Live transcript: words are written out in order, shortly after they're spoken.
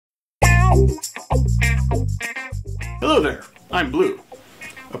Hello there, I'm Blue,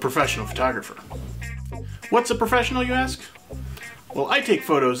 a professional photographer. What's a professional, you ask? Well, I take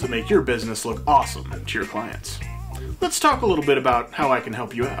photos that make your business look awesome to your clients. Let's talk a little bit about how I can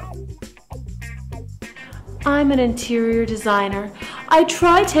help you out. I'm an interior designer. I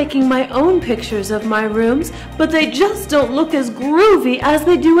try taking my own pictures of my rooms, but they just don't look as groovy as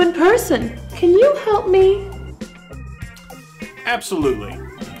they do in person. Can you help me? Absolutely.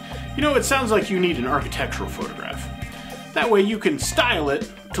 You know, it sounds like you need an architectural photograph. That way you can style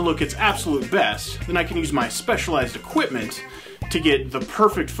it to look its absolute best, then I can use my specialized equipment to get the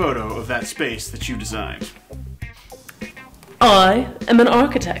perfect photo of that space that you designed. I am an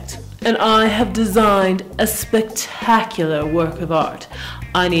architect, and I have designed a spectacular work of art.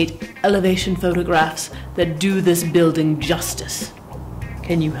 I need elevation photographs that do this building justice.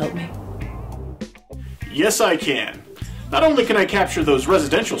 Can you help me? Yes, I can. Not only can I capture those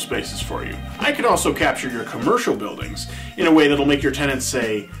residential spaces for you, I can also capture your commercial buildings in a way that'll make your tenants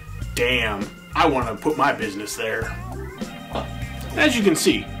say, "Damn, I want to put my business there." As you can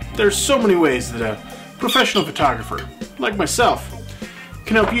see, there's so many ways that a professional photographer, like myself,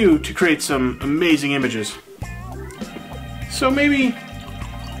 can help you to create some amazing images. So maybe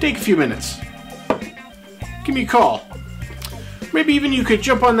take a few minutes. Give me a call. Maybe even you could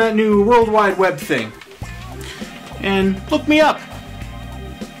jump on that new World Wide Web thing and look me up.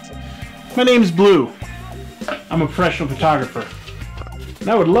 My name's Blue. I'm a professional photographer. And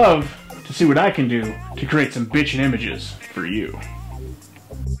I would love to see what I can do to create some bitchin' images for you.